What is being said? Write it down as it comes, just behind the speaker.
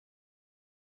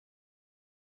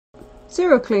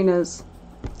Serial cleaners.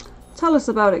 Tell us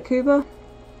about it, Kuba.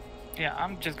 Yeah,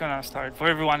 I'm just gonna start. For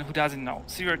everyone who doesn't know,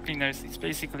 Serial Cleaners is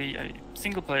basically a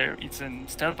single player. It's a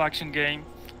stealth action game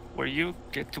where you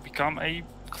get to become a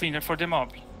cleaner for the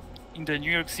mob in the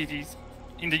New York City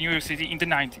in the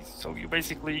 90s. So you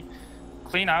basically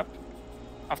clean up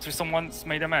after someone's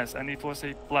made a mess, and it was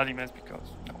a bloody mess because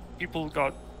people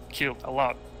got killed a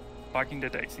lot back in the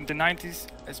days in the 90s,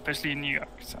 especially in New York.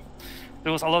 So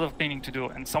there was a lot of cleaning to do,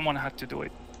 and someone had to do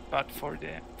it, but for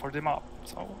the mob.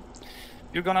 So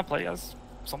you're gonna play as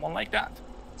someone like that.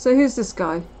 So who's this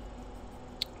guy?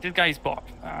 This guy is Bob.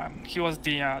 He was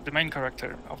the main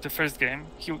character of the first game.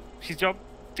 His job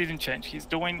didn't change. He's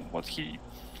doing what he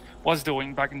was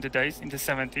doing back in the days, in the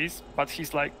 70s, but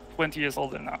he's like 20 years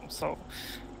older now. So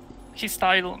his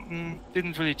style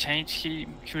didn't really change. He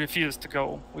refused to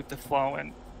go with the flow,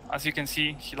 and as you can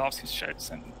see, he loves his shirts.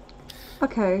 And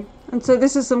okay, and so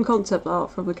this is some concept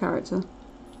art from the character.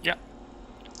 Yeah,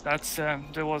 that's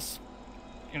there was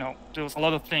a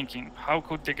lot of thinking. How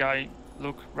could the guy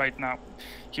look right now?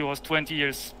 He was 20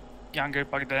 years younger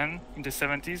back then in the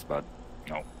 70s, but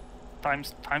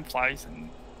time flies, and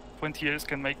 20 years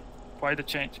can make quite a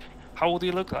change. How would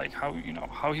he look like?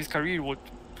 How his career would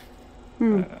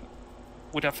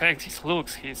affect his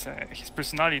looks, his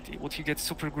personality? Would he get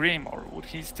super grim, or would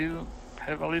he still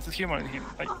have a little humor in him?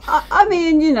 I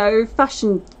mean,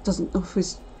 fashion doesn't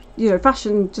always.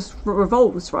 Fashion just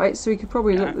revolves, right? So he could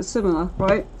probably look similar,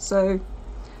 right? So,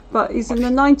 but he's in the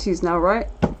 90s now, right?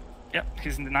 Yeah,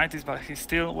 he's in the 90s, but he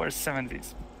still wears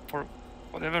 70s. For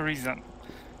whatever reason,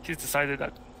 he's decided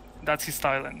that that's his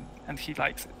style, and he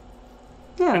likes it.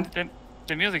 Yeah. And then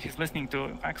the music he's listening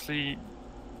to actually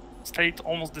stayed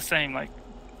almost the same, like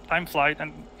time flight,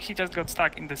 and he just got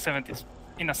stuck in the 70s,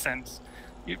 in a sense.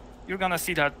 You're gonna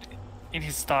see that in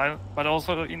his style, but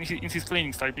also in his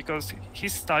cleaning style, because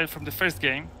his style from the first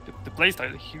game, the play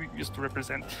style he used to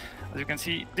represent, as you can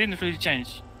see, didn't really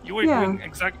change. You were doing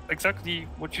exactly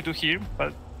what you do here,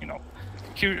 but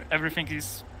here everything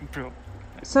is improved.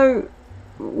 So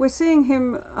we're seeing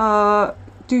him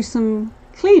do some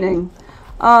cleaning.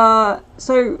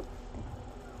 So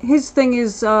his thing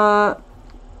is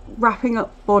wrapping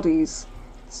up bodies.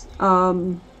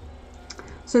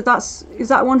 So is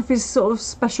that one of his sort of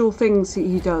special things that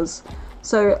he does?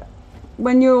 So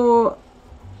when you're,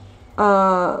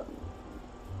 because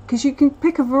you can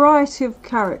pick a variety of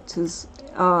characters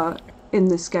in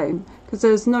this game, because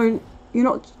you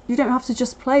don't have to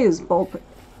just play as Bob.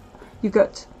 You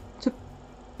get to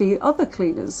be other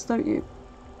cleaners, don't you?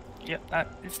 Yeah,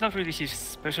 it's not really his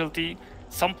specialty.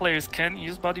 Some players can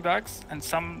use body bags and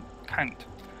some can't.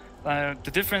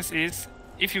 The difference is,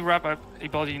 if you wrap up a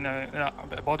body in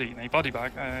a body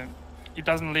bag, it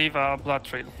doesn't leave a blood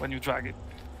trail when you drag it.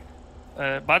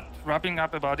 But wrapping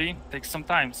up a body takes some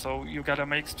time, so you gotta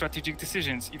make strategic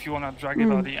decisions if you wanna drag a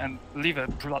body and leave a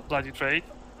bloody trail,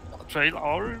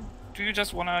 or do you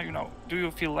just wanna, do you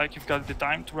feel like you've got the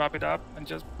time to wrap it up and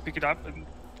just pick it up and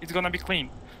it's gonna be clean?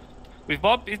 With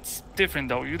Bob, it's different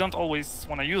though. You don't always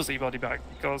wanna use a body bag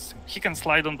because he can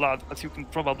slide on blood, as you can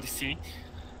probably see.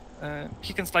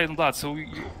 He can slide on blood, so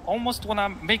you almost want to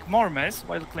make more mess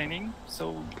while cleaning,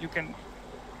 so you can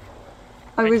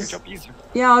make your job easier.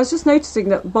 Yeah, I was just noticing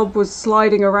that Bob was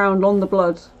sliding around on the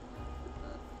blood,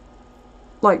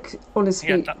 like on his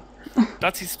feet. Yeah,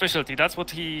 that's his specialty. That's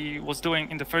what he was doing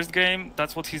in the first game.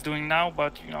 That's what he's doing now,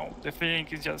 but the feeling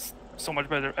is just so much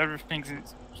better. Everything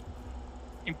is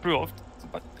improved.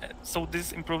 But so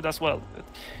this improved as well. But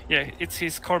yeah, it's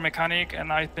his core mechanic,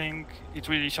 and I think it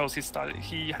really shows his style.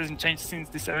 He hasn't changed since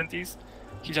the 70s.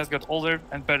 He just got older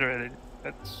and better at it.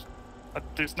 But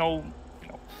there's no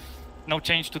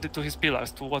change to his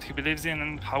pillars, to what he believes in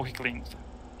and how he cleans.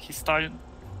 His style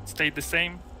stayed the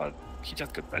same, but he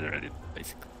just got better at it,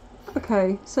 basically.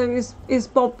 Okay, so is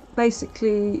Bob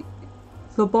basically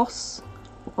the boss,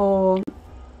 or?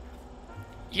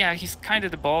 Yeah, he's kind of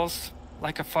the boss.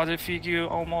 Like a father figure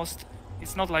almost.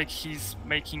 It's not like he's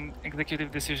making executive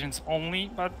decisions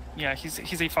only, but yeah,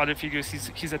 he's a father figure.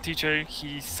 He's a teacher.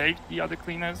 He saved the other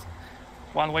cleaners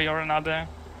one way or another.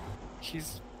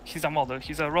 He's a model.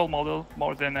 He's a role model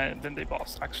more than the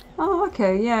boss, actually. Oh,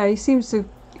 okay, yeah. He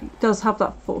does have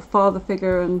that sort of father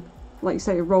figure and, like you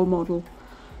say, a role model.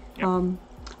 Yep.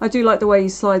 I do like the way he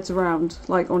slides around,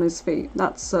 like on his feet.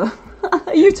 That's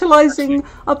utilising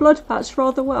a blood patch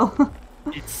rather well.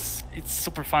 It's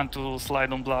super fun to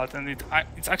slide on blood, and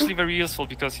it's actually very useful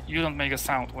because you don't make a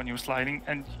sound when you're sliding,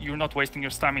 and you're not wasting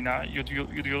your stamina you'd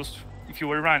use if you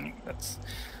were running.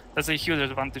 That's a huge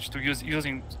advantage to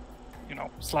using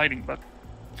sliding, but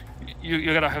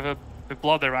you gotta have a the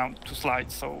blood around to slide.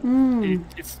 So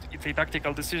it's a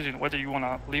tactical decision whether you want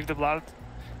to leave the blood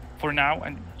for now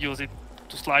and use it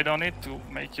to slide on it to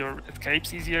make your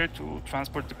escapes easier, to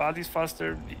transport the bodies faster,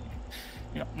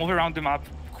 move around the map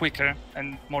quicker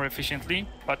and more efficiently.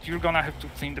 But you're gonna have to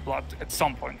clean the blood at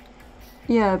some point.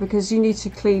 Yeah, because you need to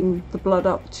clean the blood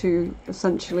up to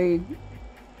essentially.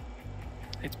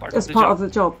 It's part of the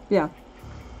job. Yeah.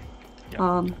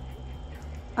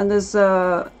 And there's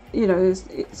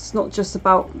it's not just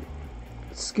about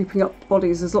scooping up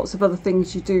bodies. There's lots of other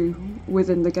things you do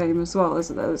within the game as well,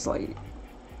 isn't there? There's like,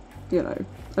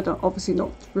 I don't, obviously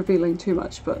not revealing too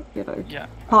much, but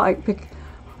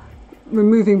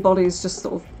removing bodies just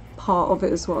sort of part of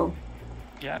it as well.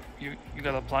 Yeah, you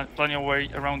gotta plan your way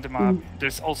around the map.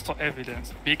 There's also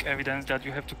evidence, big evidence that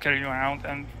you have to carry around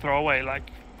and throw away, like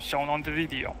shown on the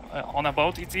video. On a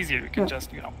boat, it's easier. You can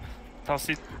just toss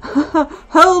it,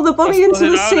 hurl the body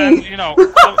into the sea.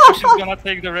 And, she's gonna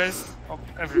take the rest of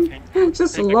everything.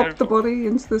 Just lob the body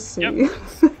into the sea. Yep.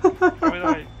 Throw it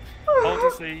away. Boat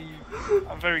is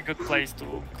a very good place to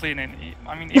clean in.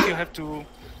 I mean, if you have to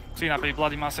clean up a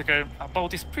bloody massacre, a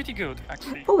boat is pretty good,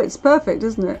 actually. Oh, it's perfect,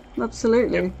 isn't it?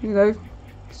 Absolutely. Yep.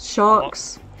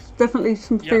 Sharks, definitely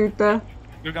some food there.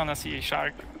 You're gonna see a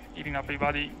shark eating up a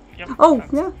body. Yep, oh,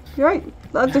 yeah, you're right.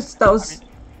 That was.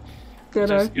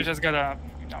 You just gotta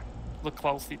look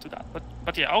closely to that.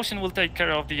 But yeah, Ocean will take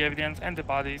care of the evidence and the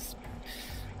bodies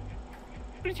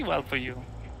pretty well for you.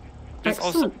 There's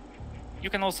Excellent. You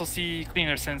can also see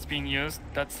cleaner sense being used.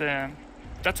 That's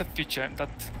a feature that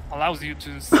allows you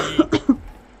to see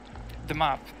the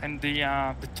map and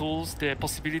the tools, the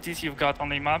possibilities you've got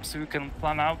on a map, so you can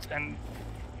plan out and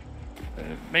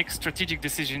make strategic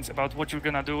decisions about what you're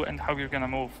gonna do and how you're gonna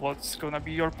move. What's gonna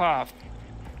be your path?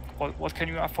 What can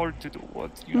you afford to do?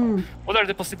 What are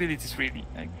the possibilities really?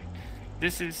 Like,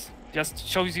 this is just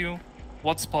shows you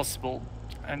what's possible,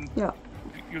 and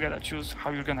you gotta choose how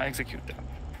you're gonna execute them.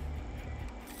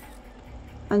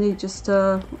 And he just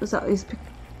what was that? He's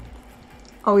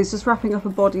just wrapping up a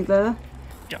body there.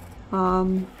 Yeah.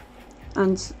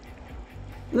 And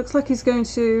looks like he's going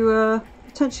to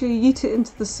potentially yeet it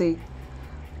into the sea.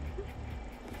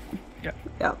 Yeah.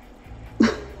 Yeah.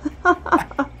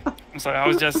 I'm sorry, I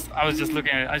was just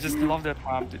looking at it. I just love that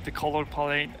map, the color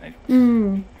palette.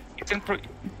 You can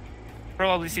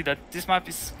probably see that this map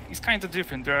is kind of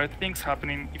different. There are things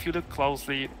happening. If you look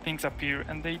closely, things appear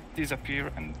and they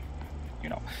disappear, and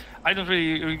I don't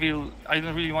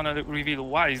really want to reveal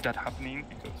why is that happening,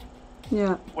 because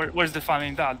where's the fun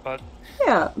in that? But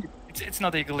it's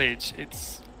not a glitch.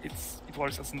 It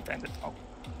works as intended. Oh.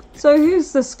 So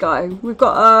who's this guy? We've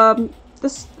got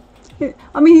this.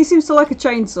 I mean, he seems to like a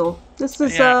chainsaw. This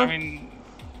is. Yeah, I mean,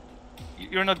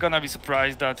 you're not gonna be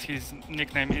surprised that his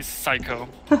nickname is Psycho.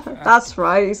 That's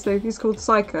right. He's called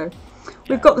Psycho.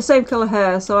 We've got the same colour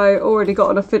hair, so I already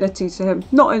got an affinity to him.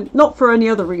 Not for any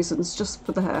other reasons, just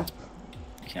for the hair.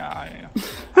 Yeah,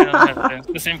 I don't have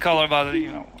the same colour, but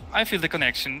I feel the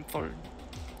connection for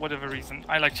whatever reason.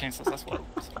 I like chainsaws as well.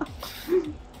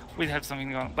 So we have something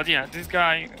going on. But yeah, this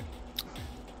guy,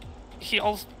 he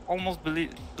almost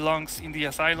belongs in the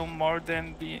asylum more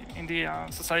than in the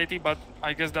society. But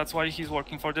I guess that's why he's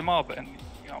working for the mob and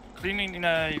cleaning in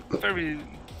a very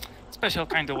special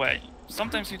kind of way.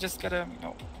 Sometimes you just gotta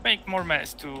make more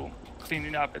mess to clean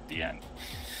it up at the end.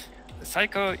 The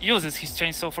Psycho uses his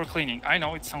chainsaw for cleaning. I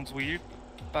know it sounds weird,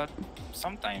 but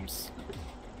sometimes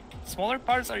smaller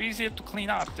parts are easier to clean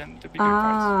up than the bigger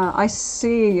parts. I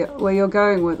see where you're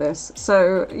going with this.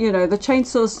 So, the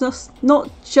chainsaw's not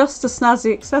just a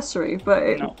snazzy accessory, but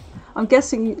I'm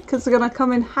guessing because they're going to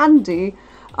come in handy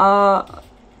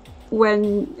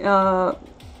when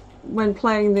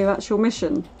playing the actual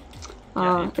mission.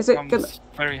 It comes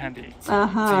very handy. It's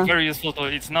a very useful tool.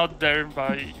 It's not there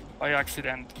by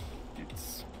accident.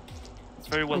 It's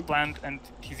very well planned, and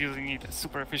he's using it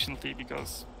super efficiently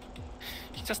because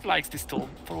he just likes this tool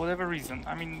for whatever reason.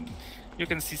 I mean, you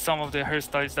can see some of the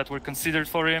hairstyles that were considered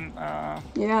for him.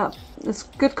 Yeah, it's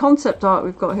good concept art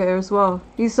we've got here as well.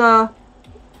 He's I'm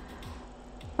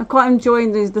quite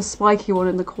enjoying the spiky one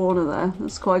in the corner there.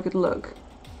 That's quite a good look.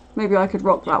 Maybe I could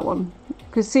rock that one,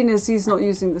 because seeing as he's not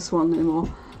using this one anymore.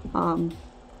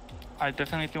 I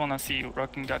definitely want to see you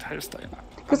rocking that hairstyle.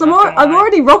 Because I'm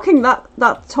already rocking that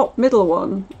top middle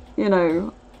one,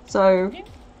 so.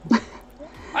 Yeah.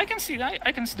 I can see that.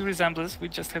 I can see the resemblance. We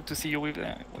just have to see you with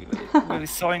a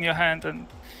saw in your hand, and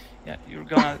you're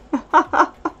gonna.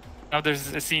 Now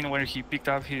there's a scene where he picked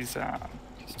up his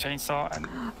chainsaw and.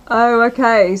 Oh,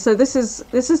 okay. So this is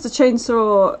the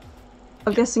chainsaw,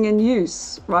 I'm guessing, in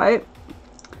use, right?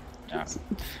 Yeah.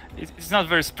 it's not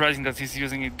very surprising that he's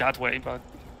using it that way. But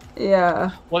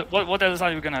Yeah. what else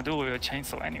are you gonna do with a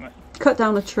chainsaw anyway? Cut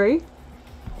down a tree.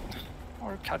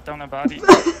 Or cut down a body?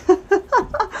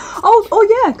 Oh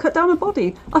yeah, cut down a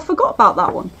body. I forgot about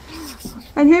that one.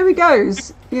 And here he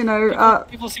goes. You know.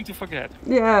 People seem to forget.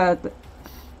 Yeah.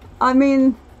 I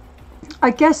mean,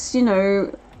 I guess, you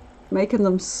know, making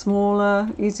them smaller,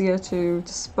 easier to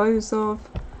dispose of.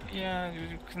 Yeah,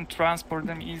 you can transport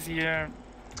them easier.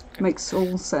 Makes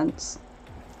all sense.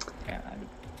 Yeah.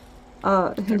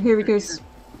 And here he goes.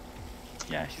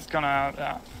 Yeah, he's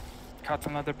gonna cut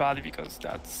another body because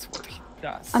that's what he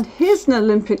does. And here's an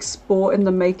Olympic sport in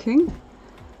the making.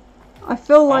 I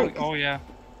feel like. Oh yeah.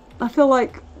 I feel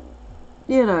like,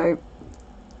 you know.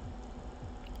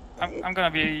 I'm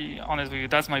gonna be honest with you.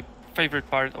 That's my favorite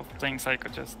part of playing Psycho.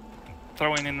 Just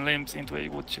throwing in limbs into a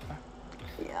wood chipper.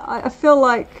 I feel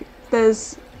like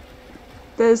there's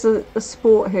a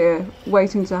sport here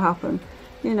waiting to happen.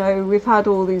 You know, we've had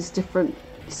all these different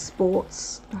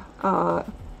sports. You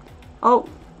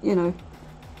know,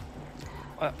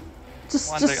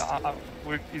 one day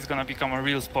it's gonna become a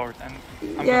real sport, and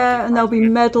yeah, and there'll be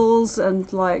medals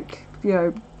and, like, you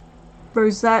know,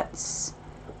 rosettes.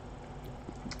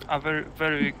 A very,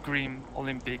 very grim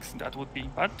Olympics that would be,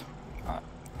 but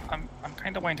I'm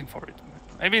kind of waiting for it.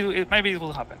 Maybe it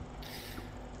will happen.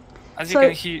 As you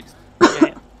can see,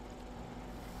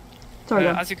 Sorry.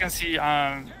 as you can see,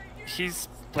 his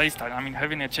playstyle. I mean,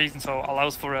 having a chainsaw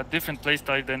allows for a different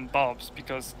playstyle than Bob's,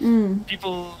 because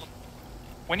people,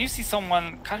 when you see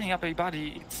someone cutting up a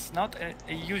body, it's not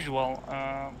a usual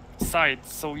sight,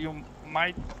 so you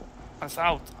might pass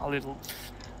out a little.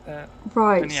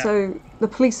 Right, yeah. So the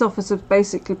police officer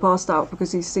basically passed out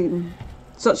because he's seen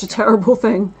such a terrible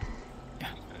thing.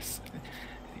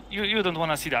 You don't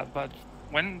want to see that, but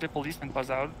when the policeman pass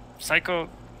out, Psycho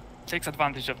takes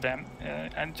advantage of them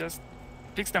and just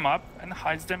picks them up and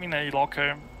hides them in a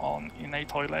locker, in a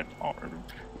toilet, or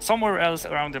somewhere else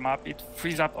around the map. It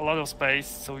frees up a lot of space,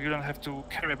 so you don't have to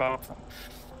care about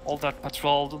all that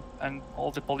patrol and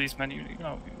all the policemen. You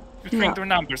shrink their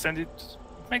numbers, and it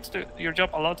makes your job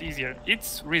a lot easier.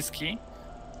 It's risky,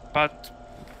 but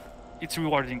it's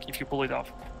rewarding if you pull it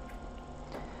off.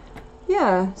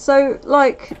 Yeah, so,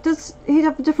 like, does he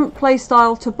have a different play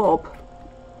style to Bob?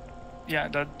 Yeah,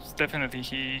 that's definitely.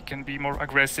 He can be more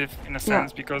aggressive in a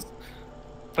sense, because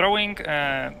throwing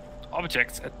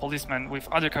objects at policemen with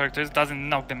other characters doesn't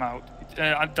knock them out.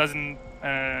 It doesn't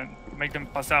make them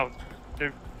pass out.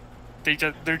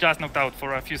 They're just knocked out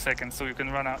for a few seconds, so you can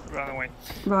run away.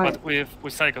 Right. But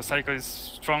with Psycho is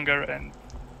stronger and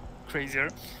crazier,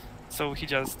 so he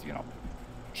just,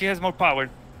 he has more power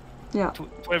to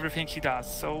everything he does.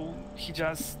 So he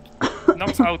just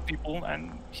knocks out people,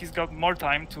 and he's got more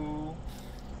time to,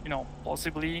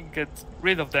 possibly get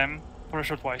rid of them for a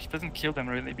short while. He doesn't kill them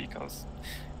really because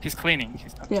he's cleaning.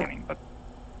 He's not killing, but.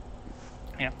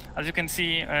 Yeah, as you can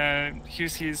see,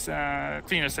 here's his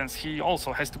cleaner sense. He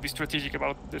also has to be strategic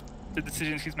about the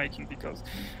decisions he's making, because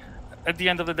at the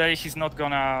end of the day, he's not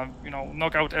gonna,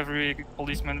 knock out every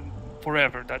policeman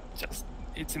forever.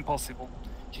 It's impossible.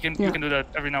 You can do that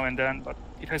every now and then, but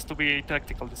it has to be a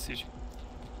tactical decision.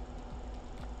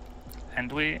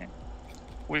 And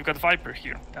we've got Viper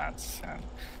here. That's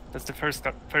the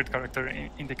third character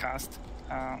in the cast.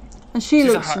 And she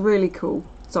looks really cool.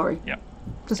 Sorry. Yeah.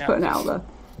 Just putting it out there.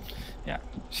 Yeah,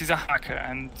 she's a hacker,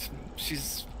 and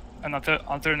she's an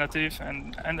alternative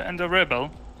and a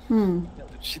rebel.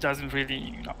 She doesn't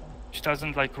really, she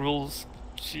doesn't like rules.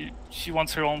 She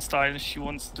wants her own style. She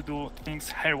wants to do things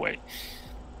her way.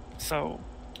 So,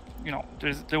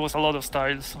 there was a lot of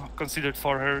styles considered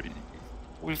for her.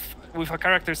 With a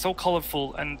character so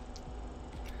colorful and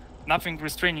nothing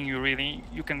restraining you really,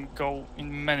 you can go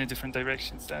in many different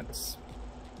directions.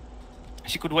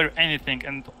 She could wear anything,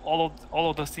 and all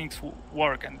of those things would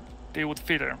work, and they would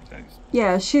fit her.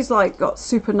 Yeah, she's like got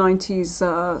super 90s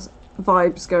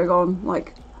vibes going on.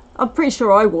 Like, I'm pretty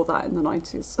sure I wore that in the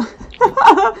 90s.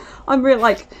 I'm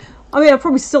really I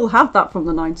probably still have that from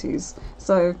the 90s.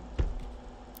 So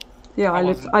yeah, I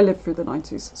lived through the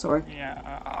 90s. Sorry.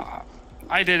 Yeah,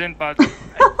 I didn't, but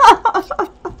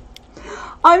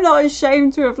I'm not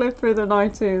ashamed to have lived through the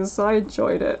 90s. I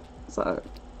enjoyed it. So.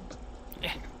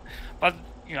 But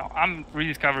I'm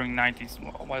rediscovering 90s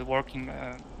while working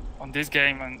on this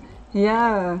game, and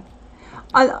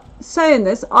saying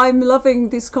this, I'm loving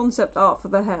this concept art for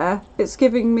the hair. It's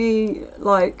giving me,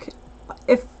 like,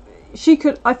 if she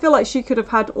could, I feel like she could have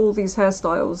had all these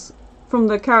hairstyles from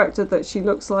the character that she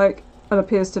looks like and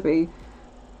appears to be.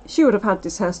 She would have had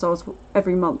these hairstyles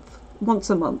every month,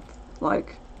 once a month,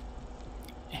 like.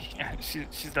 Yeah,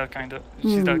 she's that kind of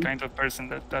she's that kind of person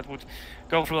that would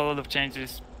go through a lot of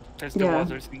changes, test the Yeah.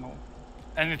 waters,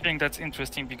 anything that's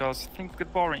interesting, because things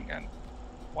get boring and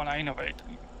wanna innovate.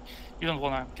 You don't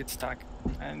wanna get stuck,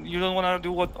 and you don't wanna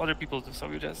do what other people do. So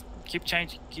you just keep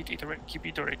changing, keep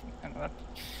iterating, and that,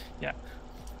 yeah.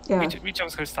 Yeah. We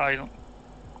chose her style.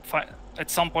 At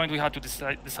some point, we had to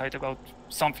decide about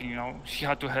something. She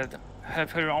had to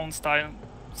have her own style,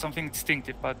 something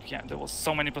distinctive. But yeah, there was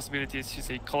so many possibilities. She's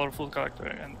a colorful character,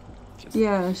 and just...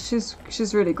 yeah,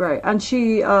 she's really great. And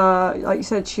she, like you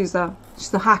said, she's a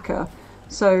hacker.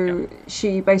 So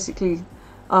she basically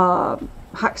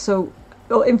hacks or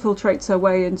infiltrates her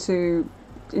way into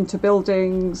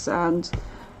buildings, and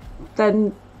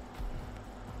then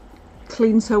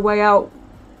cleans her way out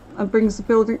and brings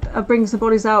the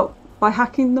bodies out by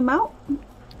hacking them out.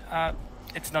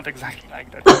 It's not exactly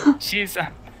like that.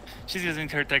 she's using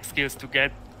her tech skills to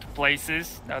get to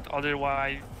places that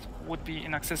otherwise would be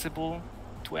inaccessible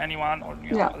to anyone, or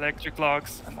electric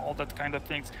locks and all that kind of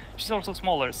things. She's also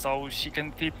smaller, so she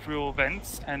can peep through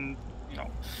vents and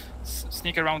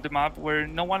sneak around the map where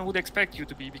no one would expect you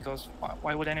to be, because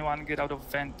why would anyone get out of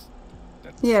vent?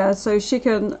 Yeah, so she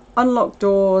can unlock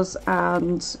doors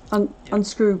and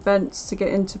unscrew vents to get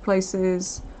into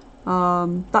places,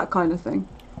 that kind of thing.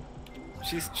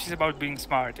 She's about being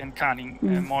smart and cunning,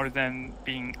 more than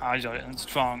being agile and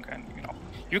strong. And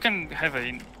you can have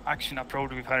an action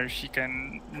approach with her. She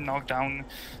can knock down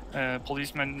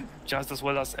policemen just as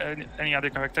well as any other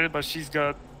character, but she's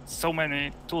got so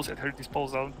many tools at her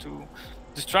disposal to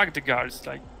distract the guards.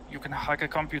 Like, you can hack a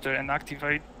computer and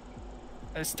activate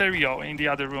a stereo in the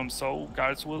other room, so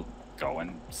guards will go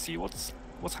and see what's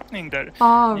happening there.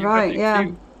 Oh, right,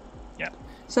 yeah. Yeah.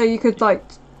 So you could like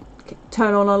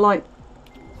turn on a light,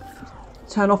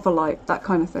 turn off a light, that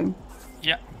kind of thing.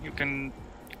 Yeah, you can.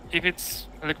 If it's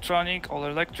electronic or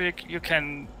electric, you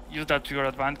can use that to your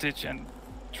advantage and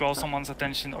draw someone's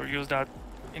attention, or use that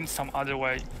in some other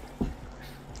way.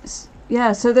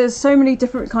 Yeah, so there's so many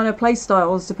different kind of play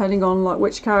styles depending on like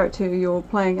which character you're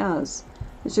playing as,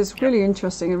 which is really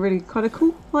interesting and really kind of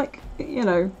cool. Like,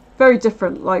 very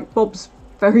different. Like, Bob's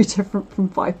very different from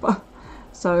Viper,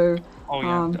 so. Oh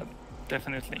yeah,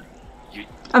 definitely.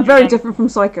 And very different from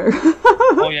Psycho.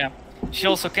 Oh yeah, she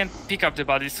also can't pick up the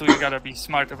body, so you gotta be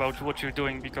smart about what you're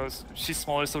doing, because she's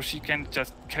smaller, so she can't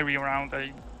just carry around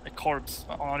a corpse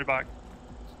on her back.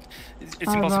 It's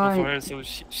impossible for her, so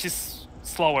she's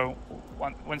slower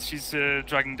when she's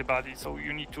dragging the body, so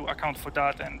you need to account for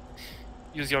that and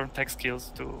use your tech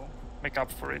skills to make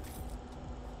up for it.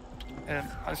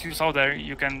 As you saw there,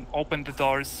 you can open the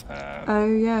doors. Oh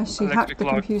yeah, she hacked the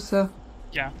computer.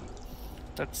 Yeah,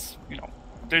 that's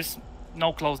there's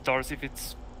no closed doors.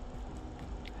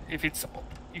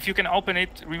 If you can open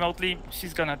it remotely,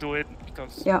 she's gonna do it,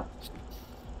 because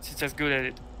she's just good at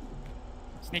it.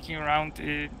 Sneaking around,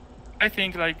 I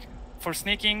think, like, for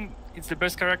sneaking, it's the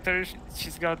best character.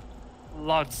 She's got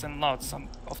lots and lots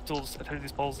of tools at her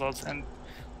disposal, and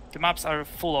the maps are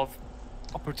full of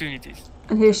opportunities.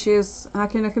 And here she is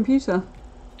hacking a computer.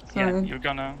 So. Yeah, you're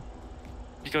gonna,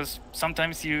 because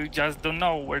sometimes you just don't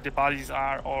know where the bodies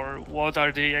are or what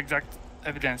are the exact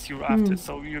evidence you're after.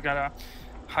 So you gotta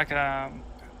hack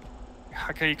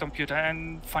a computer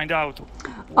and find out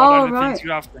what are the things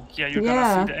you're after. Yeah, you're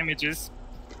gonna see the images.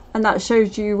 And that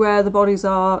shows you where the bodies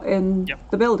are in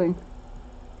the building.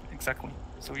 Exactly.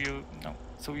 So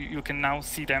you can now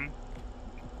see them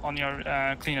on your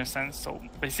cleaner sense. So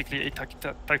basically a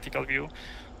tactical view,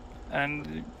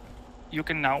 and you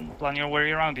can now plan your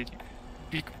way around it.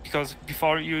 Because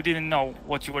before you didn't know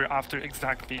what you were after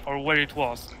exactly or where it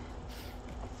was.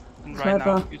 And right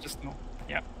now you just know.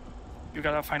 Yeah, you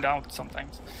gotta find out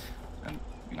sometimes, and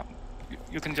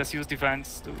you can just use the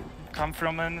vents to come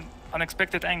from an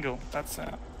unexpected angle. That's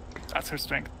her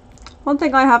strength. One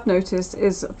thing I have noticed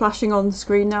is flashing on the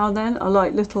screen now and then are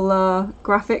like little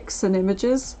graphics and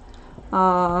images,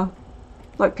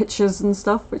 like pictures and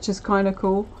stuff, which is kind of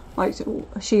cool. Like,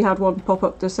 she had one pop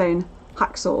up just saying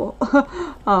hacksaw.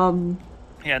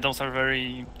 Yeah, those are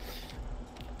very.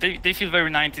 They feel very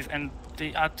 90s, and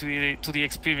they add to the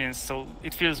experience, so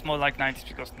it feels more like 90s,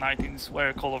 because 90s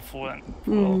were colorful and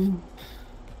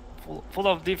full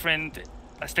of different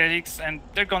aesthetics, and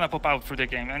they're gonna pop out through the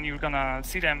game, and you're gonna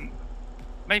see them,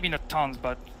 maybe not tons,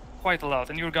 but quite a lot,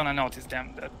 and you're gonna notice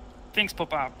them, that things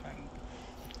pop up, and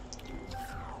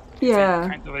it's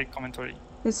kind of a commentary.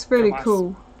 It's really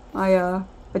cool. I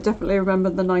definitely remember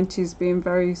the 90s being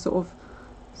very sort of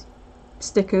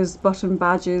stickers, button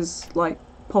badges, like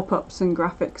pop-ups and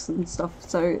graphics and stuff,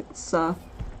 so it's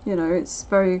it's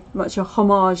very much a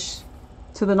homage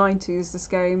to the 90s, this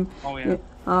game. Oh yeah.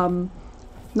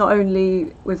 Not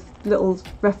only with little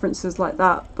references like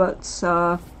that, but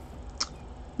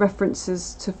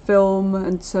references to film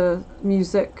and to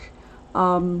music.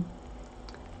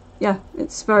 Yeah,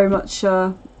 it's very much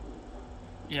a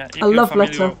love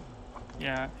letter.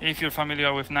 Yeah, if you're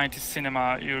familiar with 90s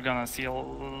cinema, you're gonna see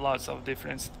lots of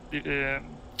difference,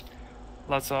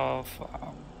 lots of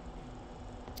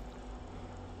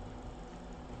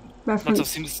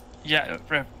reference.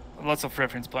 Lots of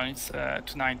reference points to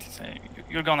 90s.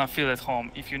 You're gonna feel at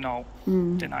home if you know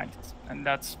the 90s. And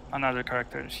that's another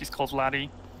character. She's called Laddie.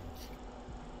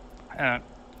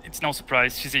 It's no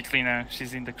surprise. She's a cleaner.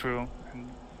 She's in the crew, and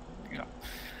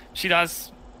she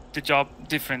does the job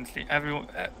differently.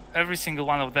 Every single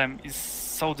one of them is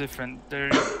so different.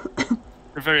 They're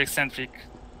very eccentric.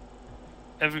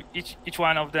 Each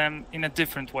one of them in a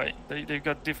different way. They've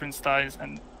got different styles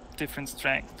and different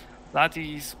strengths.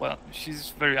 Lati is, well,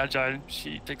 she's very agile.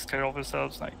 She takes care of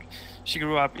herself. Like, she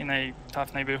grew up in a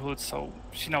tough neighborhood, so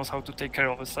she knows how to take care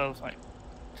of herself. Like,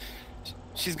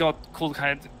 she's got cool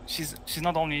head. She's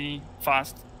not only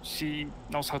fast. She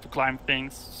knows how to climb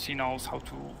things. She knows how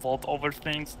to vault over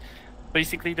things.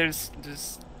 Basically, there's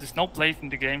no place in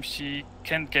the game she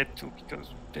can't get to,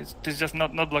 because there's just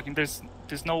not blocking. There's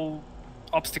no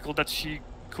obstacle that she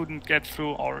couldn't get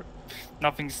through, or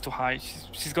nothing's too high.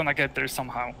 She's gonna get there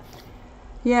somehow.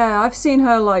 Yeah, I've seen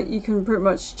her, like, you can pretty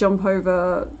much jump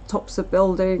over tops of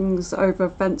buildings, over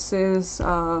fences.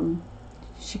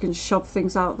 She can shove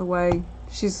things out of the way.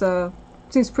 She's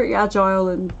seems pretty agile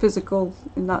and physical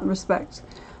in that respect.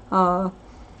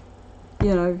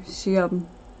 She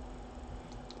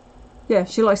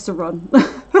she likes to run.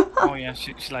 Oh yeah,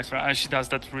 she likes to run. She does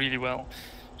that really well.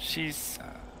 She's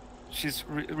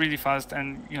really fast,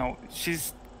 and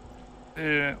she's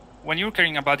when you're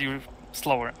carrying a body, you're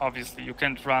slower. Obviously, you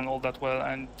can't run all that well,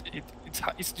 and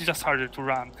it's just harder to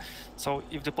run. So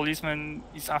if the policeman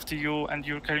is after you and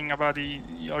you're carrying a body,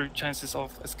 your chances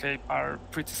of escape are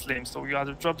pretty slim. So you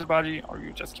either drop the body or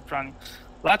you just keep running.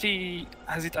 Lati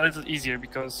has it a little easier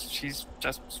because she's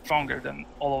just stronger than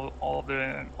all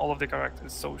of the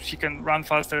characters. So she can run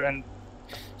faster, and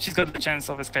she's got the chance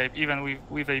of escape even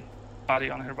with a body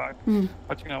on her back.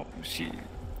 But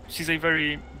she's a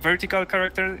very vertical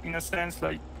character in a sense.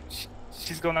 Like,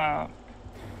 she's gonna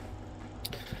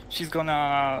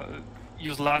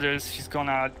use ladders. She's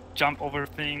gonna jump over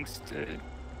things,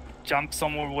 jump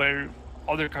somewhere where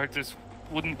other characters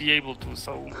wouldn't be able to.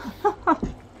 So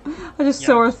I just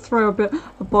saw her throw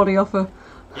a body off a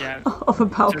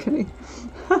balcony.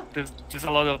 There's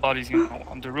a lot of bodies,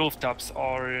 on the rooftops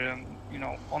or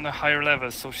on a higher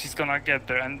level. So she's gonna get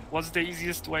there. And what's the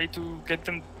easiest way to get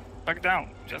them back down?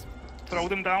 Just throw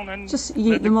them down and just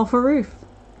yeet them off a roof.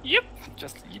 Yep,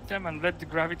 just eat them and let the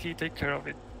gravity take care of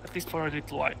it, at least for a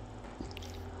little while.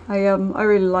 I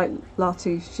really like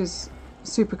Lati. She's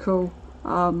super cool.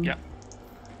 Yeah.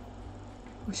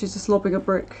 She's just lobbing a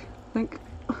brick, I think.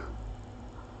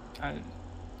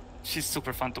 She's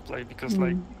super fun to play because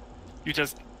like you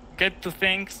just get to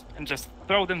things and just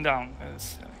throw them down.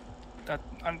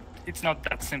 It's not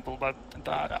that simple, but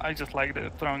I just like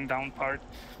the throwing down part.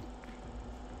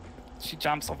 She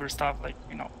jumps over stuff, like,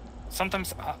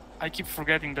 sometimes I keep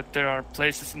forgetting that there are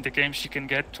places in the game she can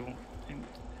get to. And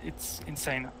it's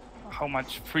insane how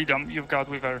much freedom you've got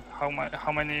with her.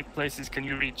 How many places can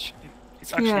you reach?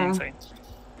 It's actually insane.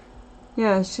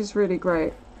 Yeah, she's really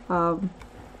great. I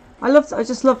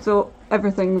just loved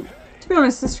everything. To be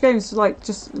honest, this game is like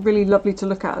just really lovely to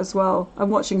look at as well.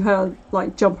 And watching her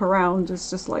like jump around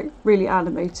is just like really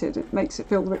animated. It makes it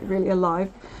feel really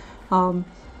alive.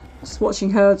 Just watching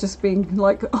her just being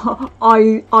like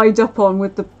eyed up on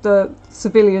with the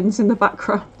civilians in the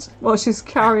background while she's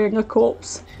carrying a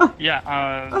corpse. Yeah,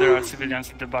 there are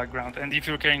civilians in the background, and if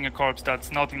you're carrying a corpse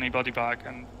that's not in a body bag,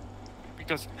 and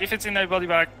because if it's in a body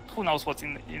bag, who knows what's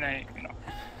in a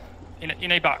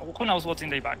bag? Who knows what's in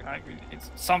the bag? Like,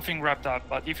 it's something wrapped up.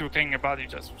 But if you're carrying a body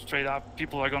just straight up,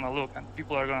 people are gonna look and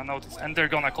people are gonna notice, and they're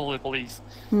gonna call the police.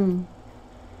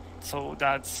 So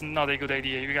that's not a good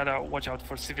idea. You gotta watch out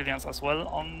for civilians as well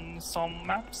on some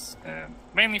maps.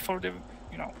 Mainly for the,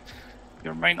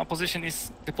 your main opposition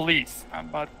is the police,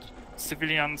 but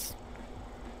civilians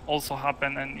also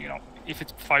happen. And if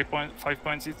it's 5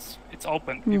 points, it's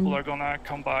open. People are gonna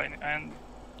combine, and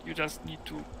you just need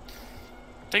to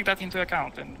take that into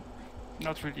account and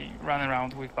not really run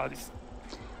around with bodies.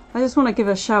 I just want to give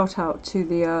a shout out to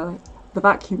the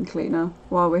vacuum cleaner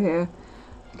while we're here.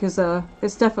 Because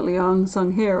it's definitely an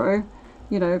unsung hero,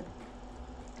 I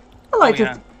like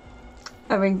it.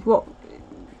 I mean,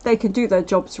 they can do their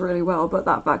jobs really well, but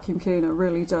that vacuum cleaner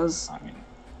really does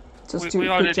just do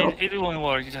a good job. It won't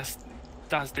work. It just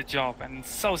does the job, and it's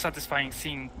so satisfying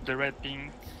seeing the red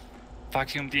being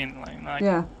vacuumed in. Like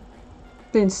yeah,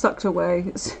 being sucked away.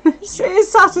 It's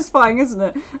satisfying, isn't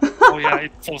it? Oh yeah,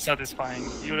 it's so satisfying.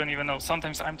 You don't even know.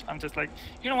 Sometimes I'm just like,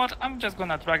 you know what? I'm just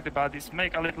gonna drag the bodies,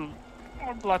 make a little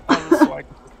more blood puddles so I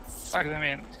can suck them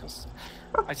in, because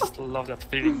I just love that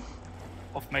feeling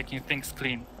of making things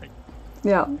clean. Like,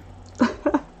 yeah.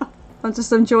 I'm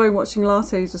just enjoying watching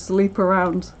Latte just leap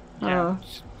around. Yeah,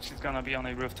 she's gonna be on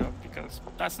a rooftop because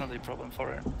that's not a problem for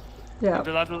her. Yeah. If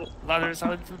the ladder is a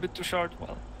little bit too short,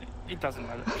 well, it doesn't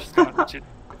matter. She's gonna reach it.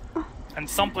 And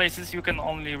some places you can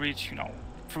only reach,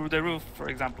 through the roof, for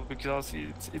example, because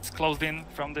it's closed in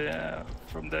from the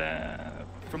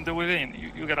within.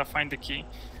 You gotta find the key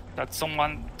that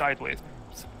someone died with.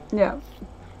 So. Yeah.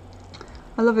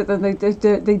 I love it that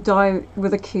they die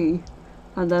with a key,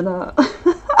 and then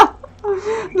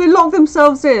they lock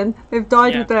themselves in. They've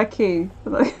died with their key.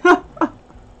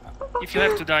 If you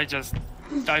have to die, just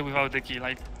die without the key,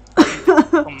 like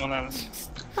someone else.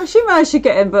 She managed to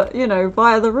get in, but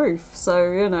via the roof.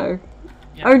 So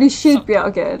only she'd be able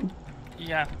to get in.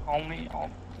 Yeah,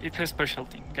 it's her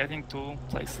specialty. Getting to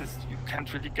places you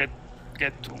can't really get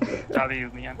to that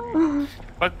easily.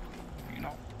 But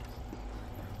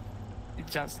it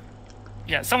just.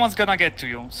 Yeah, someone's gonna get to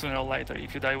you sooner or later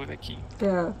if you die with a key.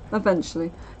 Yeah,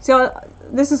 eventually. See,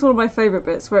 this is one of my favourite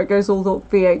bits where it goes all the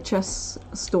VHS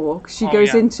store. 'Cause she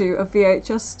goes into a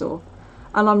VHS store,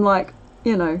 and I'm like,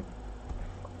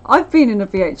 I've been in a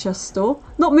VHS store.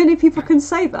 Not many people can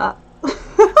say that.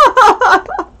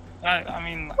 I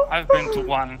mean, I've been to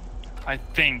one. I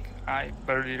think I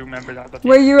barely remember that. But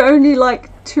were you only like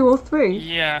 2 or 3?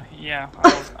 Yeah.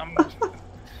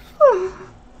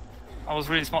 I was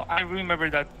really small. I remember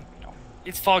that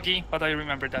it's foggy, but I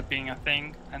remember that being a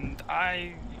thing, and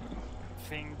I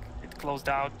think it closed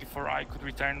out before I could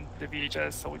return the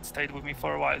VHS, so it stayed with me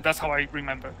for a while. That's how I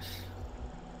remember.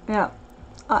 Yeah.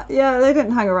 Yeah, they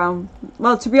didn't hang around.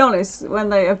 Well, to be honest, when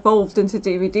they evolved into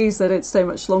DVDs, they didn't stay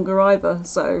much longer either.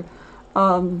 So,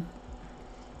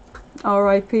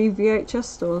 R.I.P. VHS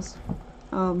stores.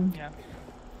 Yeah.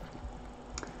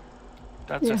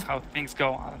 That's just how things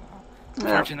go.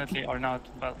 Fortunately or not,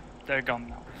 well, they're gone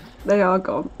now. They are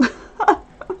gone.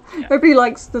 Everybody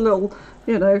likes the little,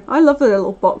 I love the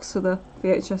little box with the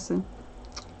VHS in.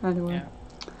 Anyway. Yeah.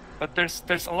 But there's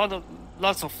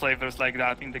lots of flavors like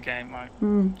that in the game.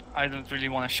 I don't really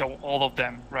want to show all of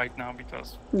them right now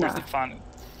because there's the fun.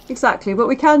 Exactly, but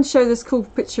we can show this cool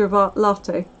picture of our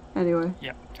latte anyway.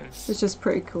 Yeah. Which is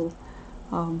pretty cool.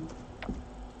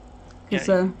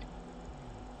 Because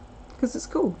it's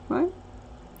cool, right?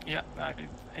 Yeah,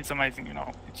 it's amazing. It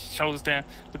shows the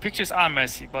pictures are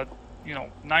messy, but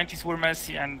 90s were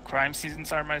messy and crime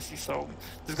scenes are messy, so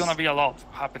there's gonna be a lot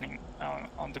happening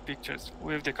on the pictures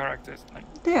with the characters.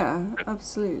 Yeah,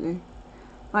 absolutely.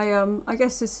 I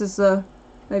guess this is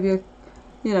maybe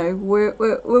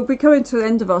we'll be coming to the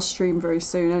end of our stream very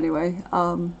soon anyway.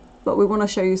 But we want to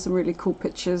show you some really cool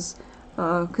pictures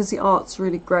because the art's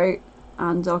really great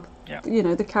and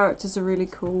the characters are really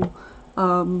cool.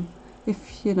 If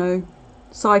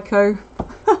Psycho.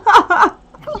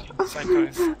 Psycho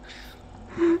is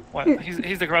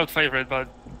he's the crowd favorite, but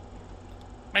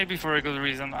maybe for a good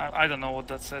reason. I don't know what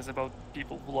that says about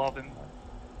people who love him.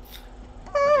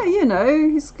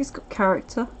 He's got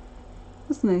character,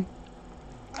 isn't he?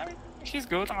 I mean, he's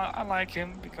good. I like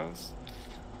him because.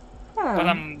 Yeah. But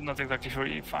I'm not exactly sure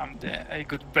if I'm a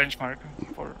good benchmark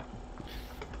for.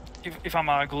 If I'm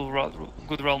a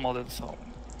good role model, so.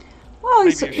 Well,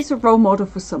 he's a role model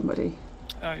for somebody.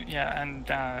 Yeah, and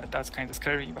that's kind of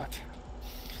scary, but.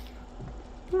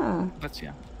 Yeah. But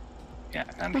yeah,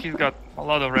 and he's got a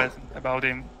lot of red about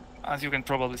him, as you can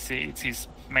probably see. It's his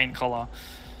main color,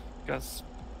 because,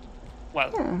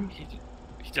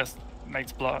 he just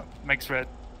makes red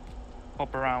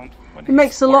pop around when he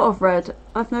makes a lot of red.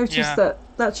 I've noticed that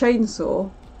chainsaw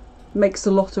makes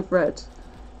a lot of red.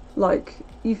 Like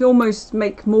you almost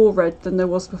make more red than there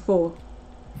was before.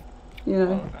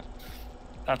 Well,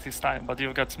 that's his style, but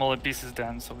you've got smaller pieces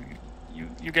then, so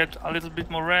you get a little bit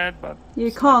more red, but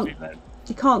you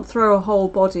can't throw a whole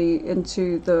body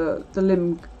into the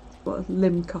limb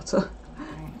cutter.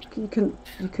 You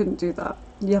couldn't do that.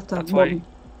 You have to have one.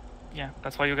 Yeah,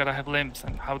 that's why you gotta have limbs.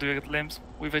 And how do you get limbs?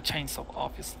 With a chainsaw,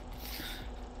 obviously.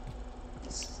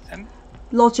 And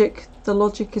logic. The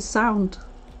logic is sound.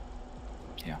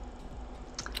 Yeah.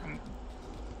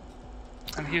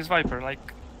 And here's Viper,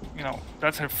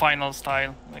 that's her final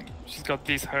style. She's got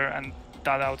this hair and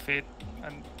that outfit,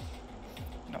 and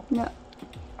Yeah.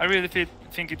 I really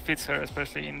think it fits her,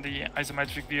 especially in the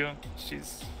isometric view.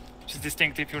 She's she's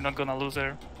distinctive. You're not gonna lose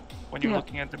her when you're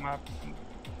looking at the map. And,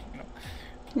 you know.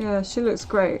 Yeah, she looks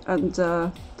great, and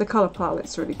the color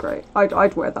palette's really great.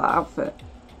 I'd wear that outfit.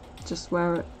 Just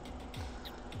wear it.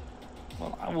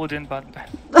 Well, I wouldn't, but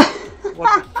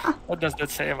what does that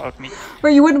say about me? But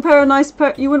you wouldn't wear a nice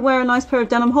pair of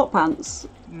denim hot pants.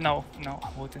 No,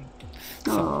 I wouldn't.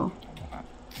 So, Oh.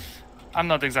 I'm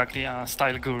not exactly a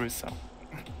style guru, so.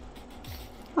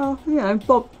 Oh, yeah,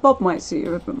 Bob might suit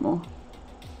you a bit more.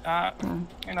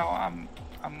 You know, I'm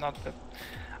not that.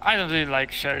 I don't really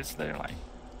like shirts. They're like,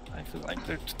 I feel like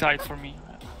they're too tight for me.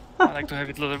 I like to have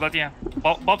it looser. But yeah,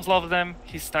 Bob's loves them.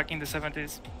 He's stuck in the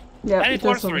 70s. Yeah, and it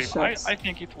works for him. shirts. I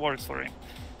think it works for him.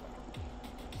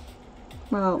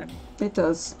 Well, it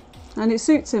does. And it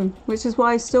suits him, which is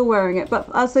why he's still wearing it. But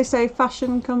as they say,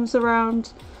 fashion comes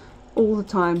around all the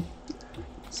time.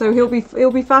 So he'll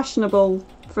be fashionable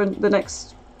for the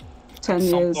next 10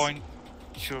 years. At some point,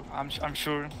 sure. I'm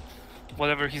sure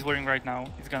whatever he's wearing right now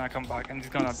is gonna come back, and it's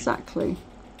gonna exactly.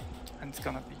 And it's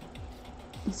gonna be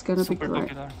be great.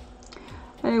 popular.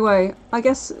 Anyway, I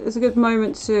guess it's a good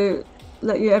moment to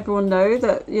let everyone know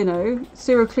that, you know,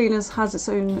 Serial Cleaners has its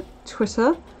own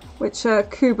Twitter, which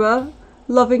Kuba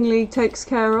lovingly takes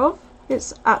care of.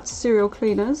 It's at Serial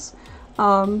Cleaners.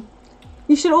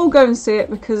 You should all go and see it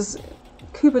because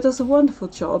Kuba does a wonderful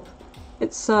job.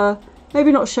 It's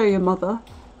maybe not show your mother,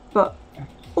 but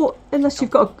unless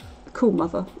you've got a cool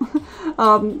mother.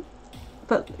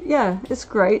 But yeah, it's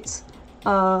great.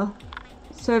 So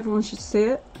everyone should see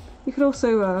it. You could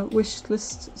also wish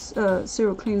list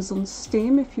Serial Cleaners on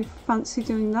Steam if you fancy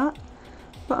doing that.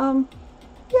 But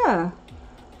yeah,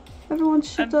 everyone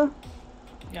should.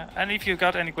 Yeah, and if you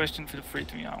got any question, feel free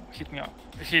to hit me up.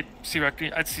 Hit Serial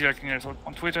Cleaners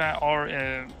on Twitter or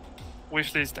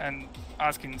wishlist and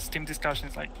ask in Steam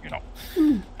discussions, like, you know.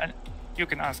 And you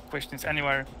can ask questions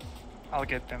anywhere. I'll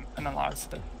get them and I'll answer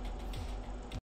them.